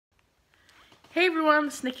Hey everyone,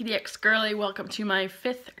 it's Nikki dxgirly. Welcome to my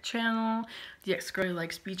 5th channel, dxgirly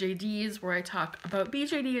Likes BJDs, where I talk about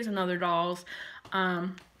BJDs and other dolls.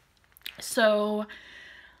 So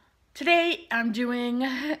today I'm doing,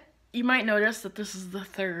 you might notice that this is the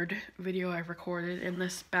 3rd video I've recorded in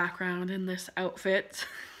this background, in this outfit.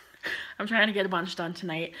 I'm trying to get a bunch done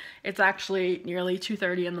tonight. It's actually nearly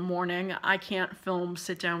 2:30 in the morning. I can't film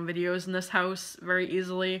sit-down videos in this house very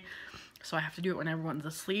easily, so I have to do it when everyone's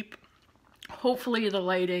asleep. Hopefully the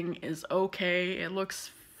lighting is okay. It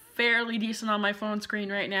looks fairly decent on my phone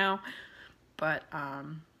screen right now, but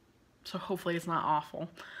so hopefully it's not awful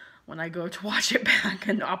when I go to watch it back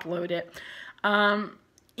and upload it.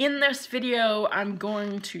 In this video, I'm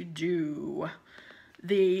going to do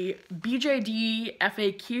the BJD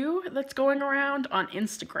FAQ that's going around on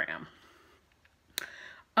Instagram.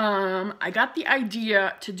 I got the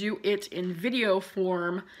idea to do it in video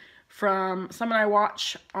form from someone I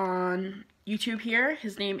watch on YouTube here.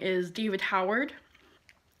 His name is David Howard.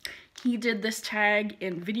 He did this tag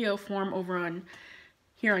in video form over on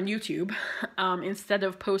here on YouTube instead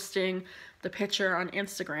of posting the picture on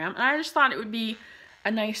Instagram. And I just thought it would be a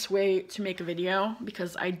nice way to make a video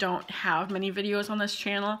because I don't have many videos on this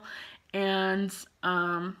channel. And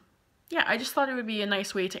yeah, I just thought it would be a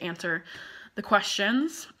nice way to answer the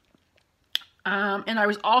questions. And I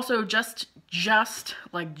was also just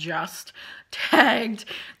tagged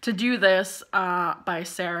to do this by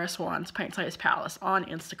Sarah Swan's Pint Size Palace on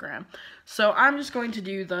Instagram. So I'm just going to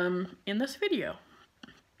do them in this video.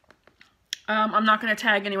 I'm not going to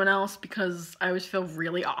tag anyone else because I always feel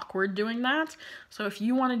really awkward doing that. So if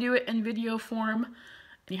you want to do it in video form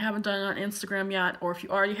and you haven't done it on Instagram yet, or if you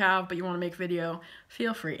already have but you want to make video,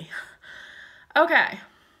 feel free. Okay,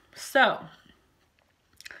 so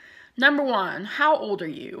number 1, how old are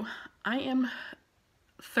you? I am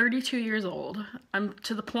 32 years old. I'm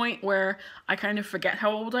to the point where I kind of forget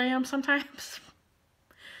how old I am sometimes.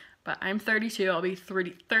 But I'm 32. I'll be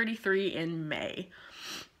 33 in May.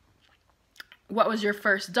 What was your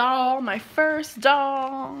first doll? My first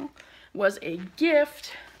doll was a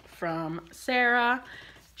gift from Sarah.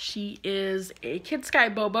 She is a Kid Sky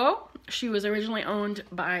Bobo. She was originally owned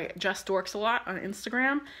by Just Dorks a Lot on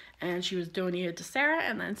Instagram, and she was donated to Sarah,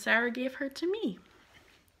 and then Sarah gave her to me.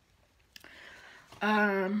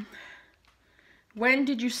 When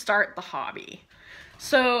did you start the hobby?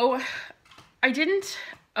 So I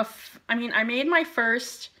made my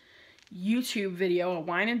first YouTube video,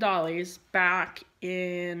 Wine and Dollies, back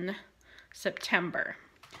in September.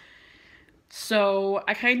 So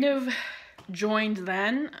I kind of joined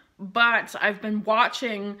then, but I've been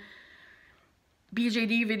watching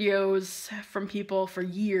BJD videos from people for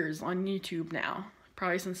years on YouTube now,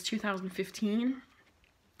 probably since 2015.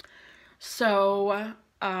 So,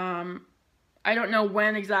 I don't know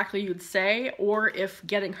when exactly you'd say, or if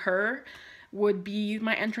getting her would be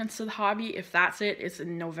my entrance to the hobby. If that's it, it's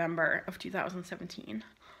in November of 2017.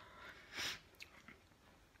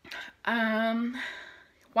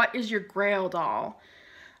 What is your grail doll?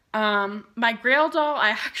 My grail doll I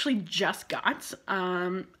actually just got,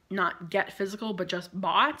 not get physical, but just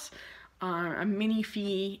bought, a mini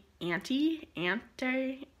fee auntie,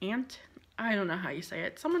 I don't know how you say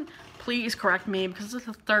it. Someone please correct me because this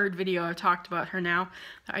is the 3rd video I've talked about her now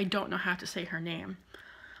that I don't know how to say her name.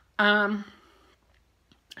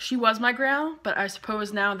 She was my grail, but I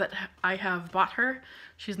suppose now that I have bought her,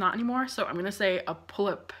 she's not anymore. So I'm going to say a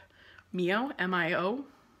pull-up Mio, M-I-O,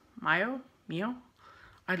 Mio?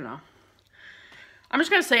 I don't know. I'm just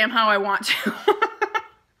going to say them how I want to.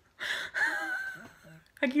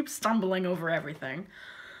 I keep stumbling over everything.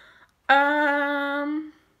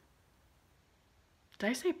 Did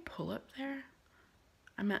I say pull-up there?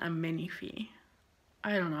 I meant a mini fee.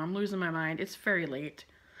 I don't know. I'm losing my mind. It's very late.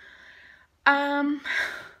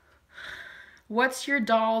 What's your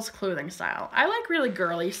doll's clothing style? I like really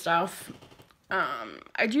girly stuff.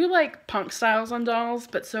 I do like punk styles on dolls,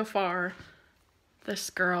 but so far this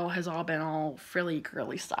girl has all been all frilly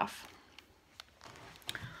girly stuff.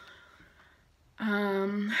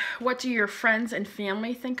 What do your friends and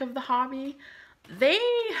family think of the hobby?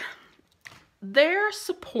 They're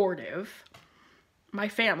supportive. My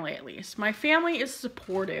family, at least. My family is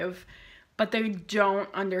supportive, but they don't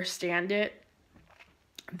understand it.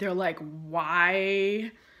 They're like,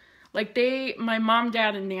 why? Like my mom,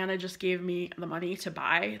 dad, and Nana just gave me the money to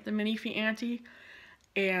buy the mini fee auntie,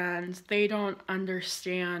 and they don't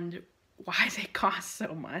understand why they cost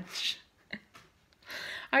so much.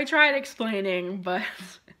 I tried explaining, but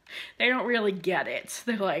they don't really get it.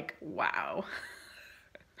 They're like, wow.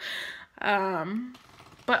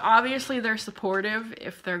 But obviously they're supportive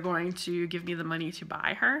if they're going to give me the money to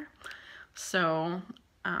buy her. So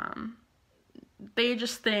they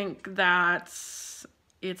just think that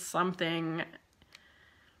it's something,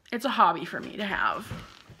 it's a hobby for me to have.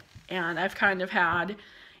 And I've kind of had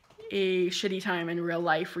a shitty time in real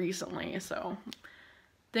life recently, so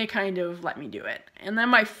they kind of let me do it. And then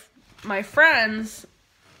my friends,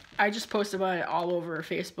 I just post about it all over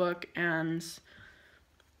Facebook, and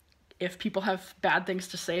if people have bad things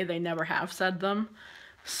to say, they never have said them.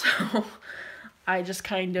 So I just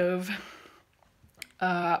kind of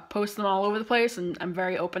post them all over the place, and I'm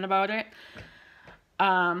very open about it.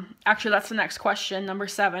 Actually, that's the next question, number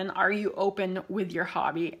 7. Are you open with your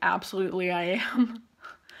hobby? Absolutely, I am.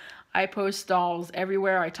 I post dolls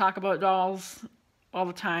everywhere. I talk about dolls all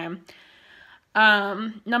the time.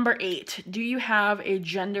 Number 8, do you have a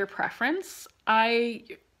gender preference? I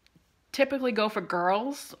typically go for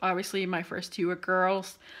girls. Obviously, my first 2 are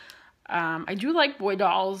girls. I do like boy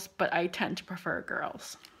dolls, but I tend to prefer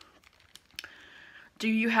girls. Do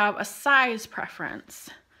you have a size preference?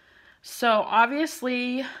 So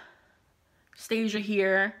obviously, Stasia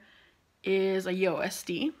here is a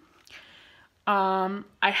USD.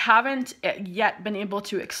 I haven't yet been able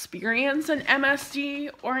to experience an MSD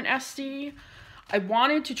or an SD. I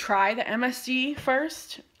wanted to try the MSD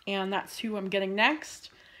first, and that's who I'm getting next.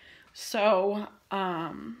 So,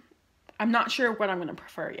 I'm not sure what I'm going to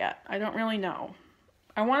prefer yet. I don't really know.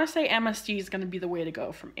 I want to say MSD is going to be the way to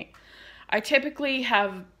go for me. I typically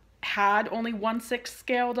have had only 1/6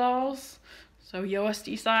 scale dolls, so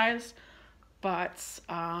USD size, but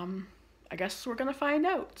I guess we're going to find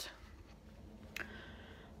out.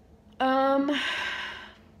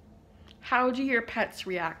 How do your pets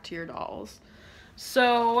react to your dolls?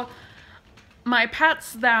 So, my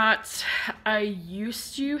pets that I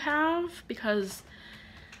used to have, because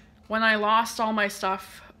when I lost all my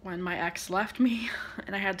stuff when my ex left me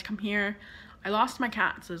and I had to come here, I lost my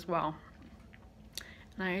cats as well.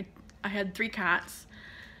 And I had 3 cats.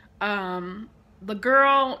 The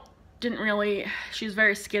girl didn't really, she was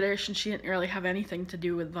very skittish and she didn't really have anything to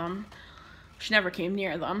do with them. She never came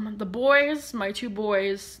near them. The boys, my 2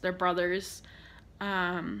 boys, they're brothers,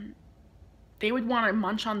 they would want to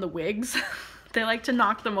munch on the wigs. They like to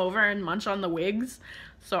knock them over and munch on the wigs,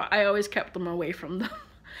 so I always kept them away from them.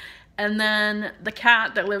 And then the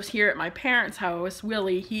cat that lives here at my parents' house,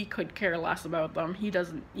 Willie, he could care less about them. He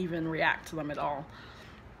doesn't even react to them at all.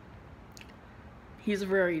 He's a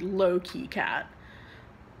very low-key cat.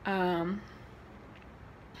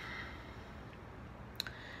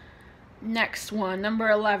 Next one, number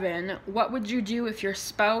 11. What would you do if your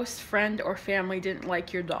spouse, friend, or family didn't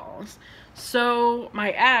like your dolls? So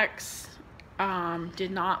my ex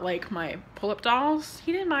did not like my pull-up dolls.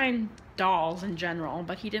 He didn't mind dolls in general,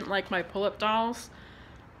 but he didn't like my pull-up dolls.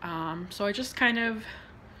 So I just kind of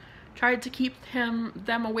tried to keep them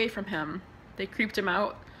away from him. They creeped him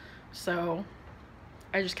out, so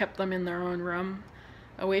I just kept them in their own room,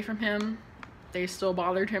 away from him. They still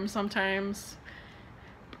bothered him sometimes.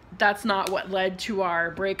 That's not what led to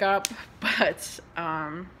our breakup, but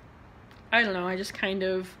I don't know, I just kind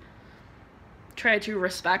of try to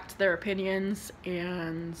respect their opinions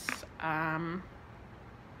and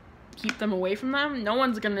keep them away from them. No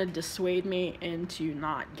one's gonna dissuade me into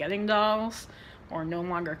not getting dolls or no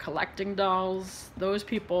longer collecting dolls. Those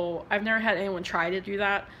people, I've never had anyone try to do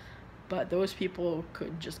that, but those people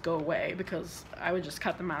could just go away because I would just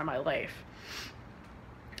cut them out of my life.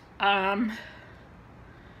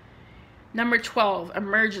 Number 12,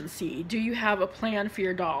 emergency. Do you have a plan for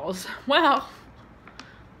your dolls? Well,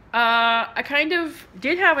 I kind of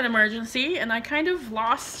did have an emergency, and I kind of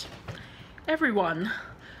lost everyone.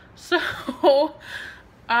 So,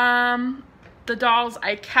 the dolls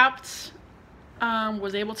I kept,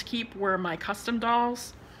 was able to keep were my custom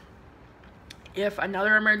dolls. If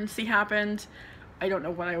another emergency happened, I don't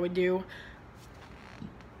know what I would do.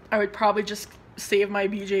 I would probably just save my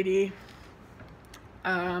BJD.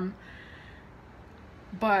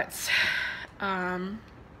 But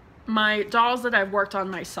my dolls that I've worked on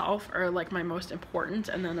myself are like my most important,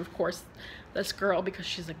 and then of course this girl because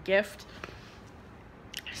she's a gift.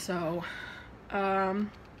 So that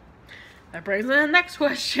brings me to the next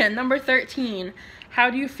question, number 13. How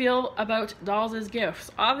do you feel about dolls as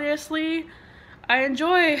gifts? Obviously, I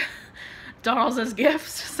enjoy dolls as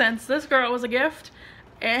gifts since this girl was a gift,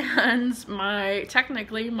 and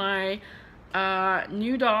technically my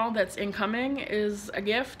new doll that's incoming is a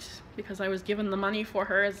gift because I was given the money for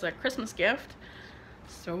her as a Christmas gift,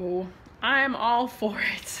 so I'm all for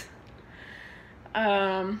it.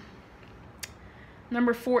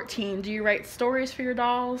 Number 14, do you write stories for your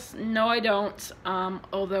dolls? No, I don't,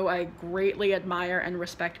 although I greatly admire and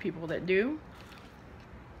respect people that do.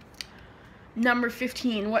 Number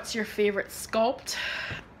 15, what's your favorite sculpt?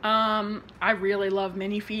 I really love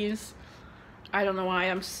minifees. I don't know why,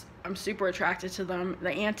 I'm super attracted to them.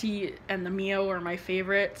 The Auntie and the Mio are my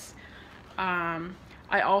favorites. I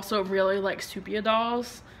also really like Supia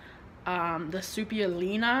dolls. The Supia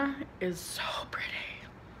Lena is so pretty.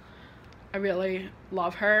 I really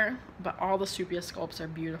love her, but all the Supia sculpts are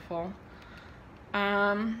beautiful.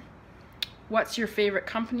 What's your favorite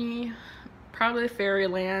company? Probably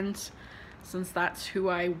Fairyland, since that's who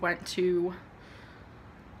I went to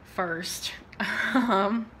first.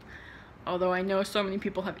 Although I know so many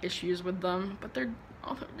people have issues with them, but their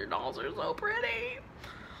dolls are so pretty.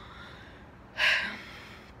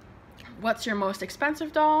 What's your most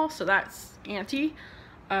expensive doll? So that's Auntie.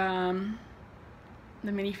 The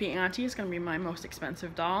minifee Auntie is going to be my most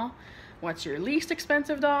expensive doll. What's your least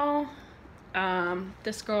expensive doll?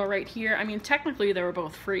 This girl right here. I mean, technically they were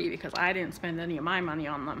both free because I didn't spend any of my money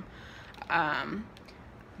on them.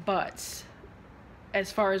 But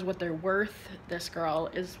as far as what they're worth, this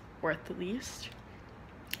girl is worth the least.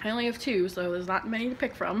 I only have two, so there's not many to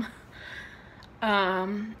pick from.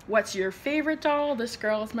 What's your favorite doll? This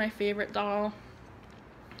girl is my favorite doll.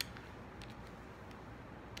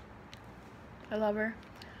 I love her.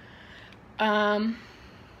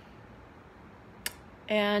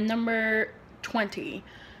 And number 20,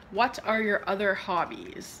 what are your other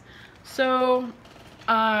hobbies? So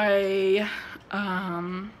I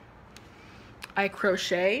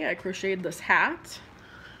crochet. I crocheted this hat.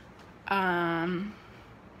 I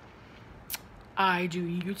do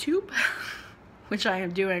YouTube, which I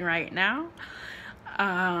am doing right now.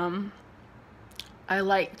 I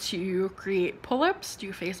like to create pull-ups,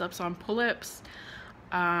 do face-ups on pull-ups.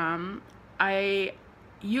 I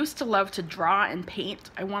used to love to draw and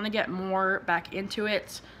paint. I want to get more back into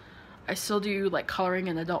it. I still do like coloring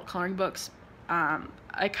in adult coloring books.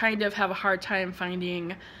 I kind of have a hard time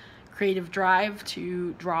finding creative drive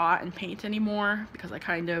to draw and paint anymore because I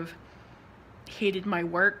kind of hated my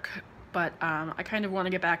work, but I kind of want to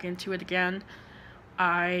get back into it again.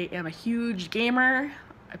 I am a huge gamer.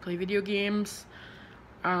 I play video games.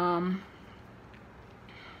 JRPGs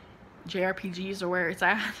are where it's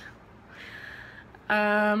at.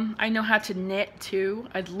 I know how to knit too.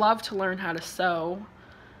 I'd love to learn how to sew.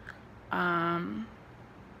 I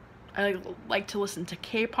like to listen to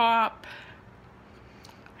K-pop.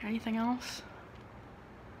 Anything else?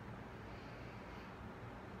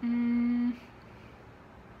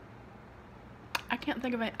 I can't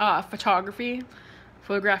think of it. Photography,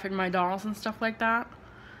 photographing my dolls and stuff like that.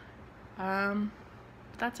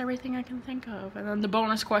 That's everything I can think of. And then the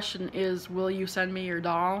bonus question is, will you send me your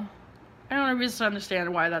doll? I don't really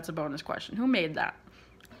understand why that's a bonus question. Who made that?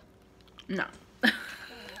 No.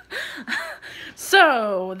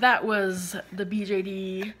 So that was the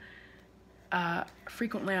BJD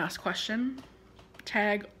frequently asked question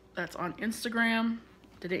tag that's on Instagram.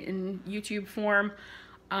 Did it in YouTube form.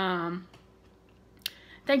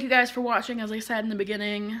 Thank you guys for watching. As I said in the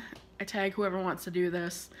beginning, I tag whoever wants to do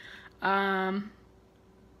this.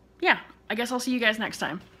 Yeah, I guess I'll see you guys next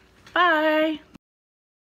time. Bye!